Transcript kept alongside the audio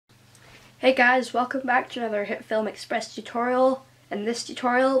Hey guys, welcome back to another HitFilm Express tutorial. In this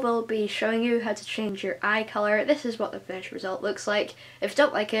tutorial we'll be showing you how to change your eye colour. This is what the finished result looks like. If you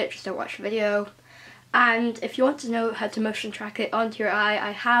don't like it, just don't watch the video. And if you want to know how to motion track it onto your eye,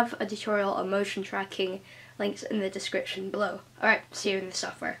 I have a tutorial on motion tracking, links in the description below. Alright, see you in the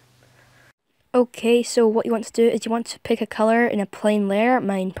software. Okay, so what you want to do is you want to pick a colour in a plain layer.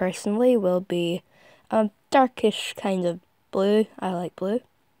 Mine personally will be a darkish kind of blue. I like blue.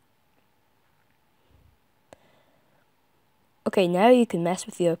 Okay, now you can mess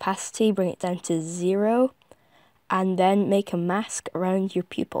with the opacity, bring it down to 0, and then make a mask around your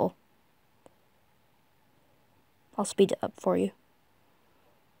pupil. I'll speed it up for you.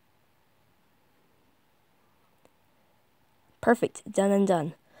 Perfect, done and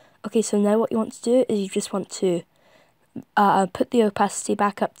done. Okay, so now what you want to do is you just want to put the opacity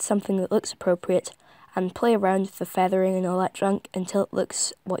back up to something that looks appropriate and play around with the feathering and all that junk until it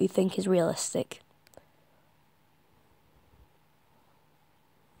looks what you think is realistic.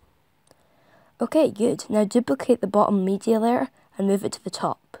 Okay, good. Now duplicate the bottom media layer and move it to the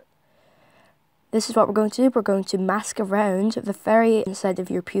top. This is what we're going to do. We're going to mask around the very inside of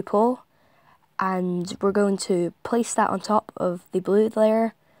your pupil, and we're going to place that on top of the blue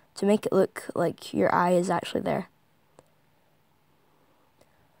layer to make it look like your eye is actually there.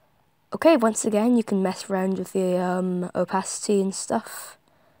 Okay, once again you can mess around with the opacity and stuff.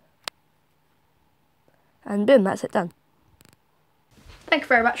 And boom, that's it done. Thank you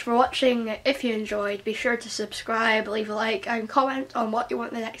very much for watching. If you enjoyed, be sure to subscribe, leave a like and comment on what you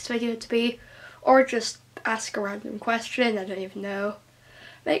want the next video to be, or just ask a random question, I don't even know.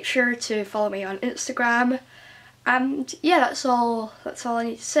 Make sure to follow me on Instagram, and yeah, that's all I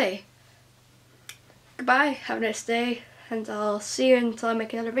need to say. Goodbye, have a nice day, and I'll see you until I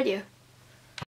make another video.